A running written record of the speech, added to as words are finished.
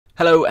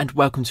Hello and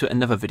welcome to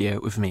another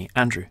video with me,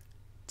 Andrew.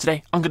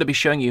 Today I'm going to be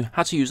showing you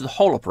how to use the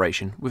hole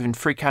operation within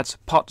FreeCAD's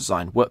part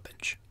design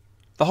workbench.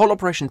 The hole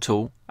operation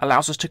tool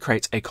allows us to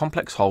create a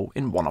complex hole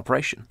in one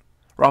operation,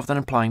 rather than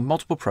applying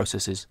multiple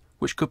processes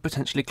which could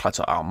potentially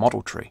clutter our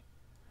model tree.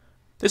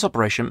 This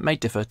operation may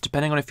differ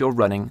depending on if you're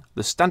running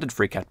the standard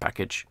FreeCAD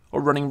package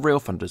or running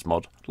RealFunders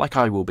mod like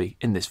I will be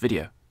in this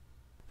video.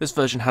 This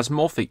version has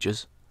more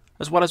features,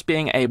 as well as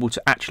being able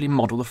to actually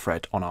model the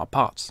thread on our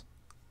parts.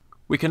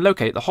 We can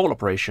locate the hole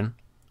operation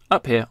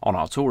up here on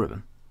our tool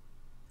ribbon.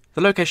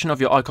 The location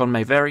of your icon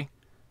may vary,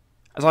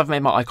 as I've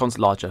made my icons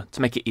larger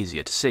to make it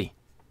easier to see.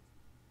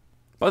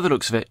 By the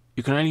looks of it,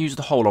 you can only use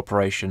the hole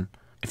operation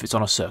if it's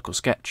on a circle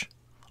sketch.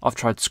 I've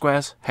tried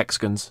squares,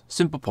 hexagons,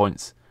 simple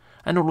points,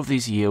 and all of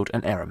these yield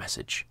an error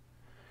message.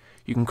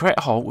 You can create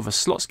a hole with a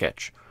slot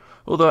sketch,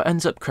 although it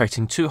ends up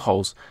creating two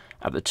holes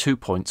at the 2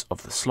 points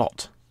of the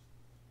slot.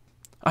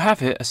 I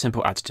have here a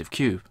simple additive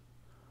cube.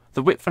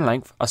 The width and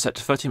length are set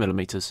to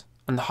 30mm,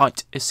 and the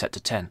height is set to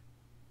 10.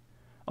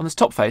 On this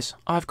top face,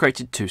 I have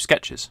created two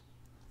sketches,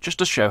 just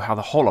to show how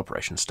the hole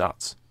operation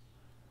starts.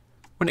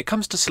 When it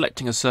comes to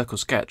selecting a circle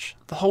sketch,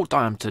 the hole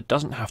diameter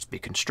doesn't have to be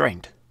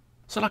constrained.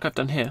 So like I've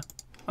done here,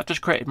 I've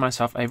just created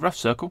myself a rough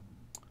circle,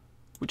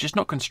 which is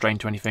not constrained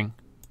to anything,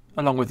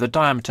 along with the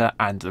diameter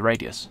and the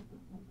radius.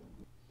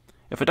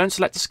 If I don't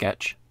select a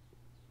sketch,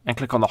 and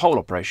click on the hole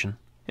operation,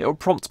 it will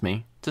prompt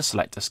me to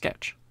select a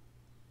sketch.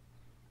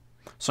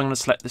 So I'm going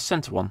to select the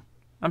center one,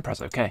 and press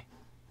OK.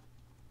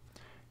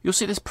 You'll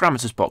see this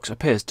parameters box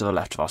appears to the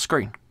left of our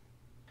screen.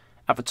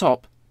 At the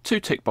top, two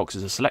tick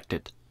boxes are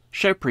selected,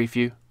 Show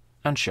Preview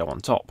and Show on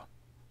Top.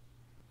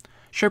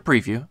 Show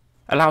Preview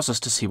allows us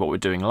to see what we're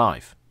doing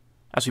live.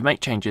 As we make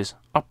changes,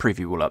 our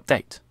preview will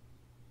update.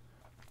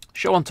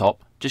 Show on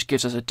Top just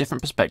gives us a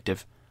different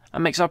perspective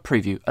and makes our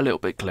preview a little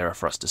bit clearer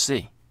for us to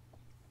see.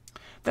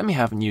 Then we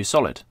have New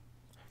Solid.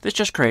 This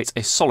just creates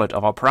a solid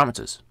of our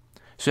parameters.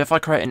 So if I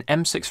create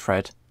an M6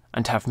 thread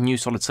and have New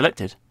Solid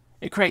selected,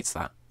 it creates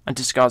that and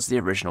discards the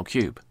original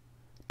cube.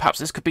 Perhaps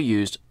this could be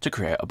used to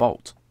create a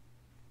bolt.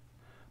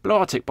 Below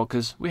our tick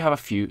boxes we have a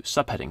few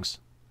subheadings: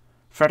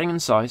 threading and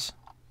size,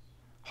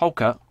 hole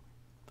cut,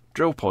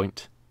 drill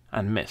point,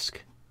 and Misc.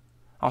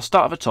 I'll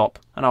start at the top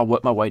and I'll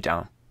work my way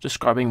down,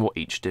 describing what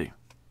each do.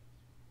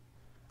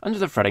 Under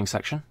the threading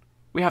section,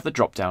 we have the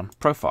drop-down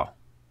profile.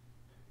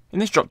 In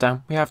this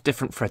drop-down we have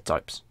different thread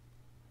types.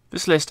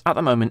 This list at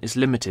the moment is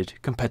limited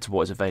compared to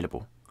what is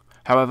available.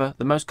 However,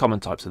 the most common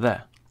types are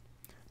there.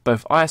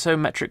 Both ISO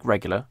metric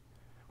regular,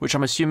 which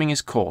I'm assuming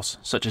is coarse,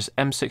 such as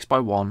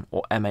M6x1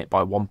 or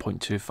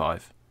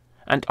M8x1.25,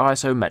 and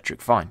ISO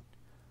metric fine,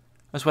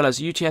 as well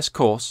as UTS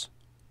coarse,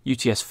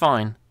 UTS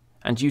fine,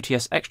 and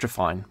UTS extra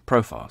fine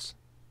profiles.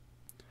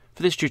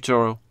 For this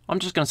tutorial, I'm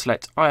just going to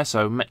select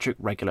ISO metric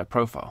regular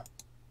profile.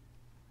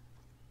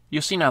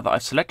 You'll see now that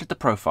I've selected the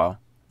profile,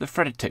 the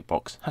threaded tick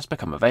box has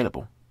become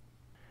available,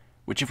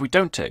 which if we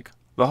don't tick,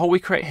 the hole we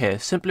create here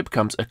simply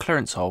becomes a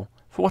clearance hole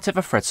for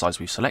whatever thread size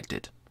we've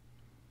selected.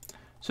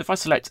 So if I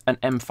select an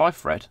M5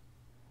 thread,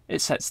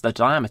 it sets the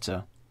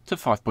diameter to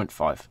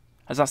 5.5,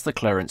 as that's the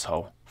clearance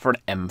hole for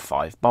an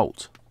M5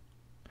 bolt.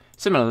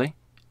 Similarly,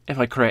 if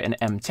I create an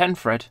M10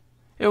 thread,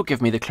 it will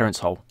give me the clearance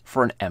hole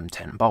for an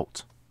M10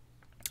 bolt.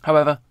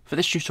 However, for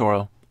this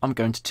tutorial, I'm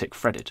going to tick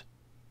threaded.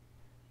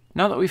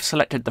 Now that we've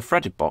selected the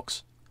threaded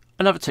box,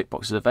 another tick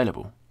box is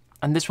available,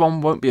 and this one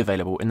won't be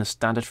available in the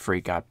standard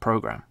FreeCAD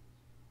program.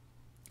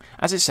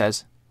 As it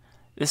says,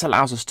 this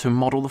allows us to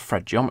model the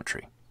thread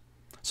geometry.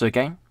 So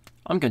again,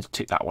 I'm going to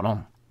tick that one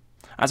on.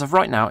 As of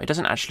right now, it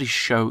doesn't actually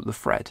show the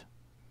thread,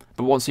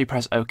 but once we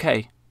press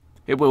OK,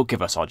 it will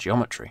give us our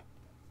geometry.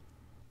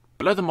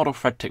 Below the model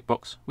thread tick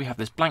box, we have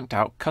this blanked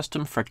out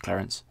custom thread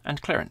clearance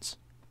and clearance.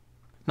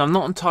 Now I'm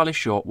not entirely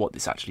sure what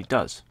this actually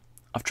does.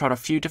 I've tried a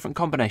few different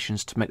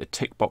combinations to make the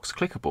tick box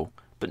clickable,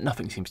 but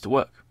nothing seems to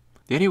work.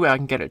 The only way I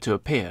can get it to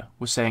appear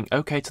was saying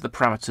OK to the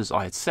parameters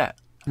I had set,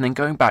 and then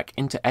going back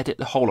in to edit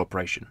the hole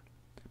operation.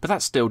 But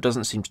that still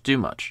doesn't seem to do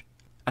much,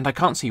 and I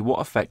can't see what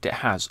effect it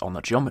has on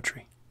the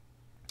geometry.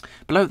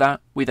 Below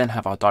that, we then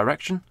have our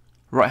direction,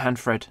 right-hand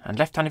thread and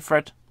left-handed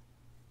thread.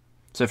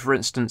 So for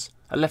instance,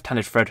 a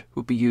left-handed thread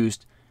would be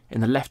used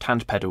in the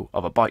left-hand pedal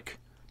of a bike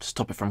to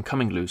stop it from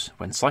coming loose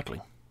when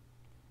cycling.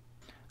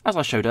 As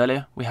I showed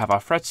earlier, we have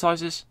our thread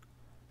sizes,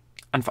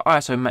 and for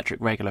ISO metric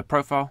regular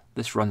profile,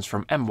 this runs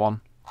from M1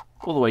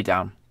 all the way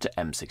down to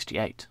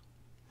M68.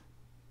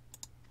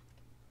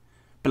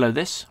 Below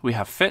this, we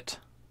have fit,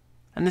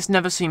 and this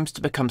never seems to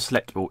become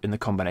selectable in the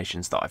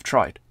combinations that I've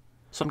tried,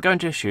 so I'm going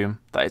to assume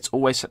that it's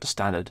always set to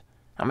standard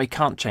and we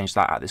can't change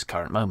that at this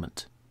current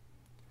moment.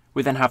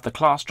 We then have the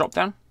class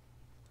drop-down.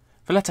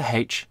 The letter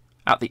H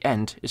at the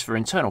end is for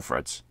internal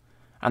threads,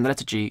 and the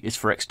letter G is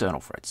for external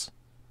threads.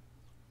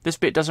 This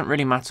bit doesn't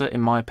really matter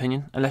in my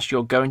opinion unless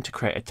you're going to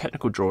create a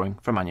technical drawing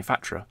for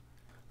manufacturer.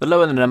 The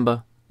lower the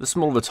number, the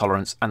smaller the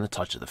tolerance and the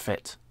tighter the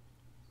fit.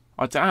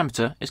 Our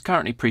diameter is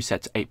currently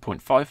preset to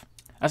 8.5,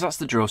 as that's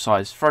the drill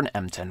size for an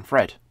M10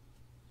 thread.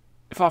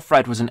 If our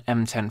thread was an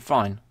M10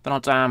 fine, then our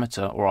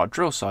diameter or our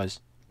drill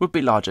size would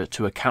be larger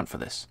to account for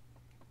this.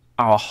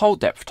 Our hole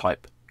depth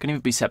type can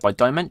either be set by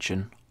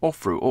dimension or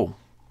through all.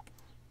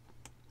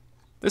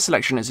 This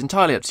selection is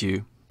entirely up to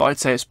you, but I'd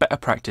say it's better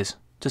practice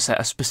to set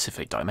a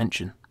specific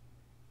dimension.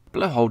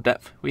 Below hole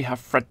depth we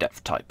have thread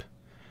depth type,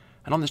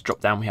 and on this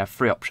drop down we have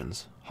three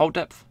options: hole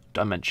depth,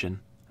 dimension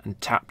and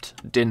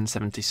tapped DIN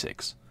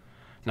 76.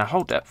 Now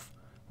hole depth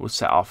will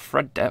set our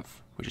thread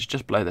depth, which is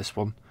just below this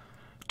one,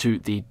 to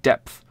the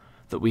depth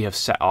that we have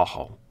set our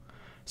hole.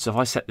 So if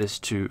I set this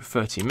to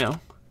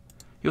 30mm,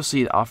 you'll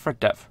see that our thread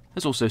depth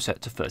is also set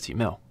to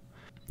 30mm.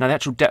 Now the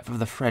actual depth of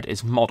the thread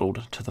is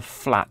modelled to the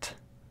flat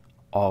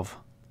of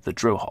the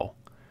drill hole,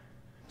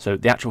 so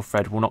the actual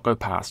thread will not go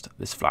past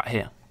this flat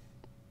here.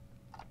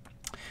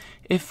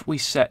 If we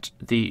set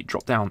the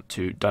drop down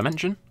to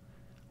dimension,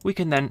 we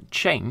can then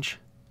change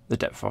the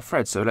depth of our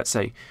thread. So let's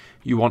say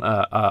you want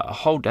a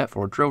hole depth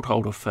or a drilled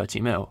hole of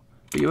 30mm,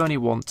 but you only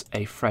want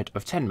a thread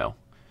of 10mm.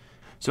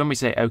 So when we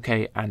say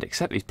OK and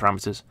accept these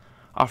parameters,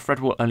 our thread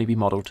will only be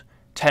modelled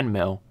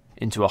 10mm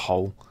into a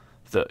hole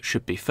that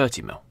should be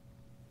 30mm.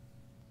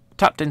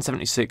 Tapped DIN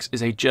 76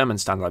 is a German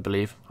standard, I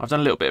believe. I've done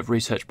a little bit of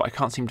research, but I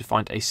can't seem to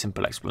find a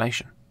simple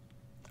explanation.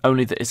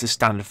 Only that it's a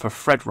standard for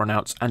thread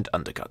runouts and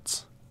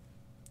undercuts.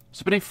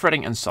 So beneath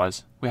threading and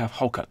size, we have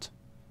hole cut.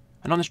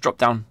 And on this drop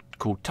down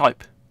called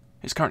type,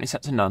 it's currently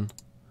set to none,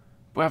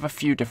 but we have a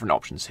few different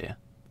options here,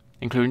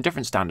 including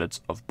different standards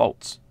of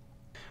bolts.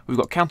 We've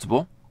got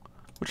counterbore,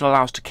 which will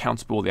allow us to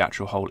counterbore the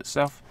actual hole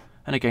itself,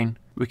 and again,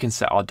 we can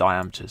set our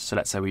diameters. So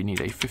let's say we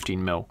need a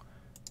 15mm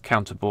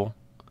counterbore,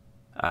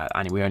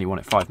 and we only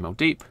want it 5mm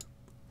deep,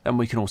 then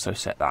we can also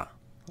set that,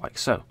 like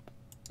so.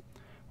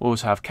 We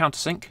also have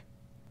countersink,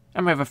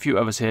 and we have a few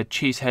others here: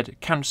 cheesehead,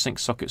 countersink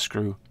socket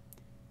screw,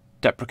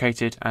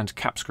 deprecated, and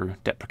cap screw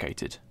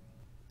deprecated.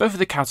 Both of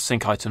the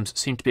countersink items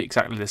seem to be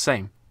exactly the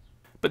same,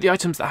 but the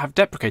items that have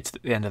deprecated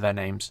at the end of their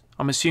names,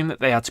 I'm assuming that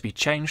they are to be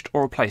changed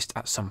or replaced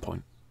at some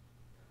point.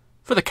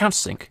 For the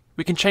countersink,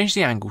 we can change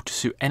the angle to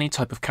suit any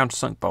type of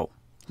countersunk bolt,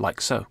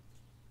 like so.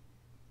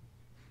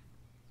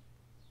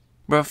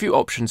 We have a few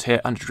options here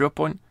under drill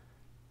point,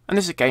 and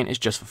this again is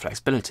just for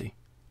flexibility.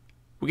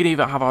 We can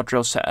either have our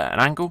drill set at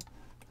an angle,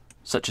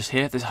 such as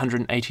here, this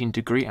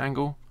 118°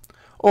 angle,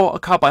 or a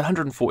carbide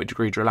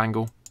 140° drill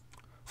angle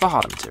for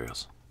harder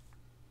materials.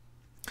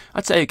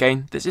 I'd say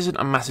again, this isn't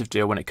a massive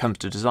deal when it comes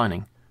to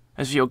designing,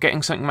 as if you're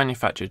getting something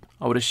manufactured,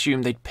 I would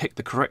assume they'd pick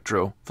the correct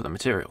drill for the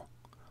material.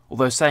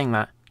 Although saying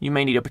that, you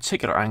may need a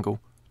particular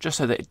angle just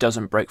so that it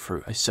doesn't break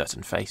through a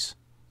certain face.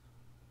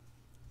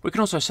 We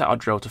can also set our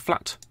drill to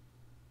flat,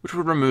 which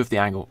will remove the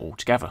angle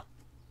altogether.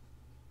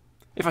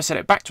 If I set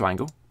it back to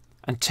angle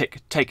and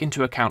take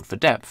into account for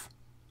depth,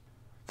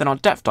 then our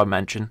depth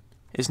dimension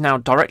is now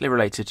directly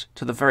related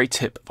to the very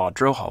tip of our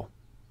drill hole.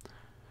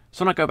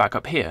 So when I go back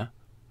up here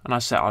and I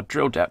set our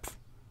drill depth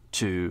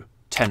to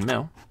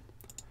 10mm,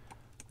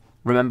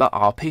 remember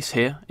our piece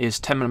here is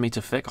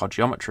 10mm thick, our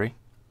geometry,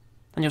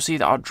 and you'll see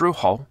that our drill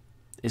hole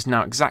is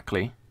now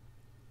exactly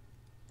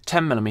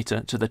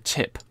 10mm to the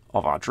tip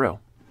of our drill.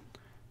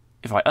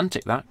 If I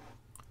untick that,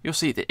 you'll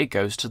see that it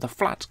goes to the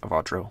flat of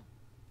our drill.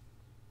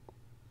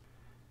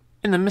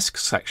 In the Misc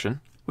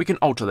section, we can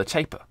alter the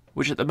taper,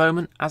 which at the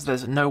moment, as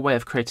there's no way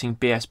of creating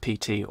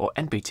BSPT or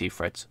NPT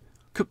threads,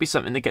 could be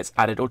something that gets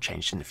added or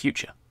changed in the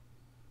future.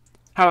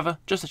 However,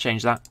 just to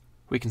change that,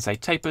 we can say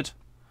tapered,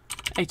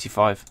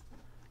 85,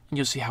 and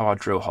you'll see how our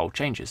drill hole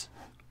changes.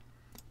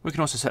 We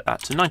can also set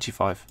that to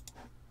 95,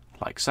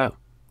 like so.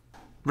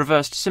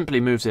 Reversed simply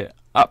moves it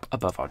up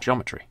above our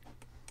geometry.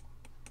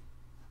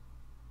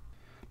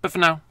 But for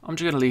now, I'm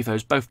just going to leave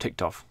those both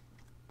ticked off,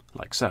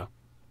 like so.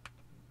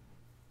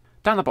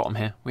 Down the bottom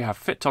here, we have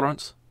fit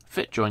tolerance,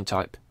 fit joint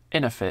type,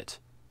 inner fit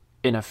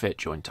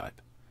joint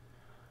type.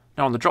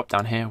 Now on the drop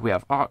down here, we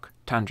have arc,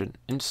 tangent,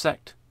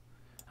 intersect,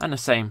 and the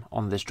same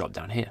on this drop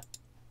down here.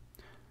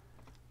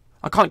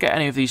 I can't get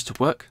any of these to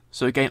work,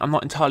 so again, I'm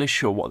not entirely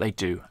sure what they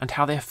do and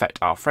how they affect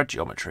our thread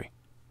geometry.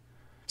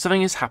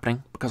 Something is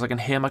happening because I can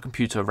hear my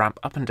computer ramp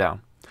up and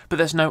down, but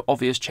there's no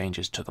obvious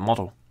changes to the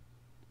model.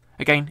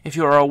 Again, if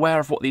you are aware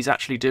of what these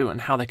actually do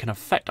and how they can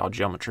affect our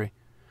geometry,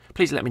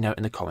 please let me know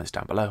in the comments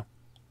down below.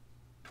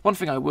 One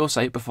thing I will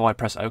say before I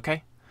press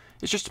OK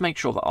is just to make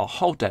sure that our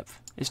hole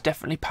depth is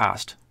definitely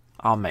past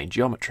our main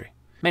geometry.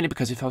 Mainly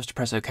because if I was to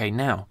press OK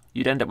now,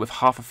 you'd end up with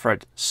half a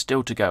thread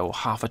still to go, or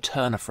half a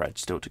turn of thread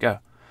still to go.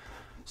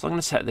 So I'm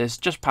going to set this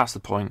just past the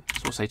point,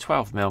 so we'll say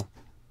 12mm,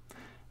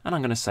 and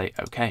I'm going to say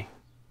OK.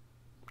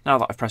 Now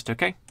that I've pressed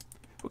OK,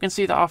 we can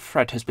see that our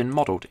thread has been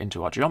modelled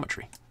into our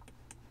geometry.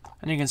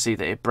 And you can see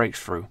that it breaks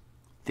through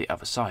the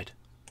other side.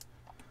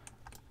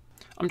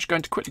 I'm just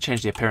going to quickly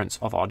change the appearance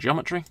of our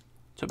geometry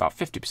to about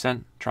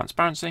 50%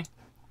 transparency,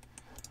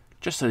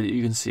 just so that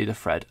you can see the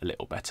thread a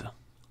little better,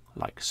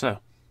 like so.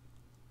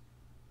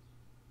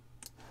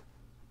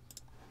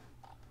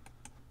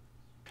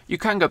 You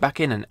can go back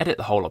in and edit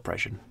the whole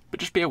operation,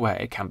 but just be aware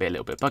it can be a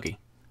little bit buggy.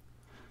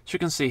 So you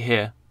can see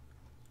here,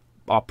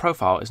 our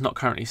profile is not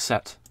currently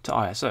set to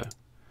ISO.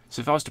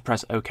 So if I was to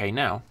press OK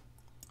now,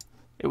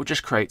 it will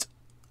just create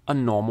a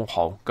normal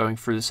hole going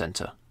through the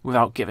center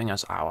without giving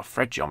us our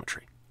thread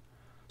geometry.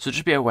 so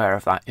just be aware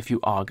of that if you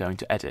are going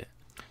to edit.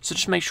 So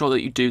just make sure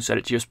that you do set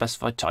it to your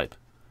specified type,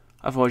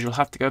 otherwise you'll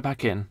have to go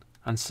back in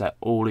and set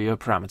all of your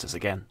parameters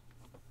again.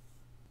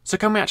 So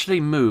can we actually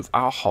move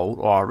our hole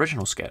or our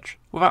original sketch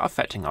without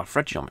affecting our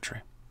thread geometry?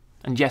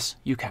 And yes,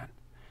 you can.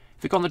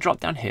 If we go on the drop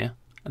down here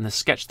and the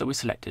sketch that we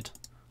selected,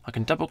 I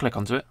can double click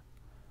onto it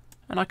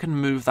and I can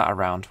move that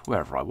around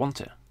wherever I want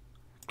it.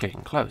 Click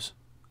and close.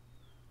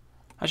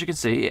 As you can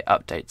see, it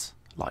updates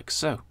like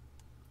so.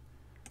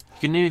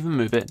 You can even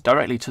move it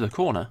directly to the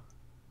corner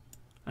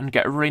and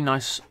get a really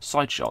nice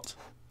side shot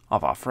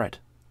of our thread.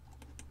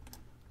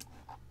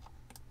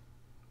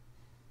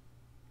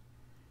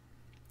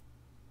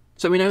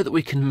 So we know that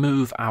we can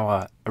move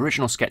our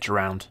original sketch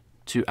around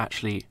to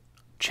actually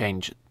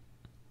change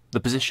the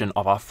position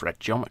of our thread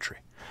geometry.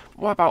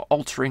 What about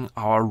altering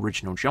our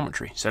original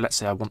geometry? So let's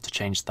say I want to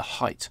change the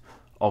height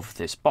of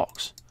this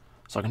box.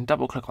 So I can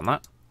double click on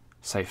that,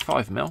 say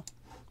 5mm,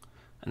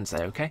 and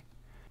say OK.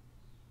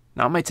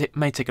 Now it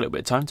may take a little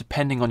bit of time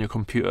depending on your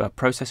computer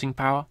processing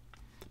power,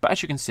 but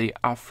as you can see,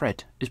 our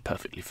thread is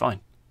perfectly fine.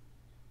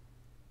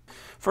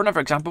 For another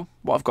example,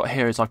 what I've got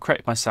here is I've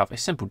created myself a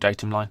simple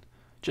datum line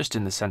just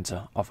in the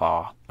center of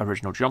our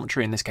original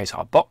geometry, in this case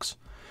our box.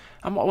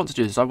 And what I want to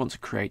do is I want to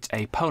create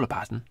a polar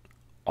pattern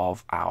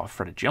of our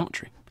threaded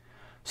geometry.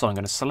 So I'm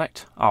going to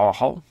select our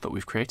hole that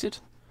we've created,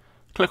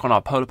 click on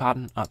our polar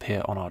pattern up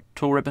here on our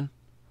tool ribbon,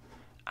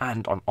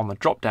 and on the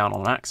drop down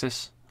on an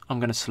axis, I'm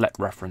going to select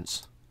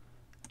reference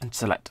and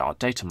select our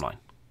datum line.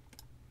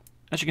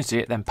 As you can see,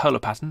 it then polar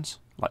patterns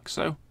like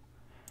so,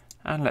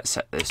 and let's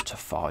set this to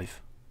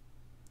 5.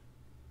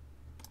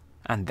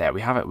 And there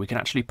we have it. We can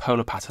actually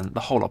polar pattern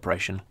the whole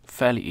operation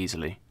fairly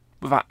easily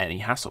without any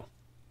hassle.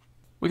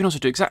 We can also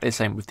do exactly the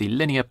same with the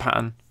linear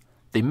pattern,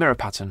 the mirror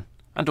pattern,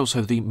 and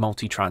also the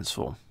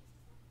multi-transform.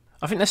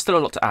 I think there's still a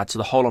lot to add to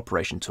the whole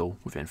operation tool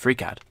within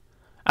FreeCAD.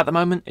 At the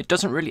moment, it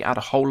doesn't really add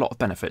a whole lot of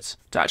benefits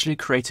to actually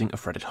creating a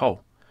threaded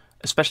hole,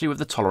 especially with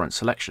the tolerance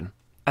selection,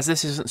 as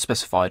this isn't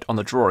specified on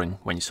the drawing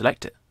when you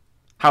select it.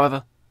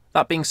 However,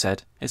 that being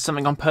said, it's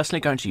something I'm personally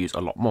going to use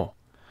a lot more,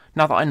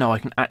 now that I know I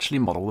can actually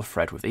model the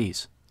thread with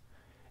ease.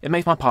 It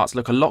makes my parts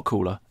look a lot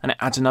cooler, and it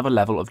adds another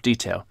level of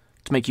detail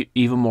to make you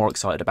even more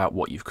excited about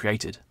what you've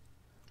created.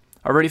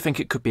 I really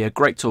think it could be a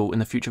great tool in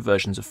the future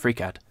versions of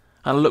FreeCAD,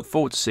 and I look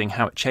forward to seeing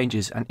how it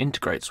changes and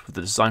integrates with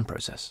the design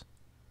process.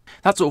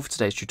 That's all for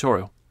today's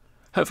tutorial.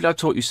 Hopefully I've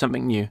taught you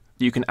something new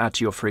that you can add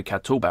to your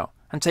FreeCAD toolbelt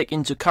and take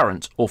into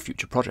current or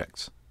future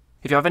projects.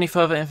 If you have any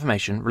further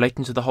information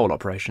relating to the whole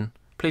operation,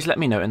 please let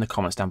me know in the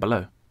comments down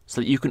below,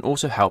 so that you can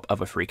also help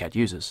other FreeCAD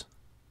users.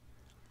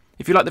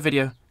 If you like the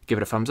video, give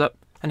it a thumbs up,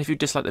 and if you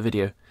dislike the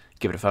video,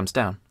 give it a thumbs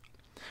down.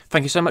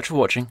 Thank you so much for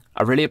watching,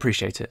 I really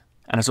appreciate it,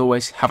 and as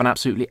always, have an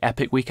absolutely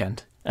epic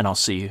weekend, and I'll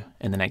see you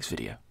in the next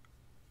video.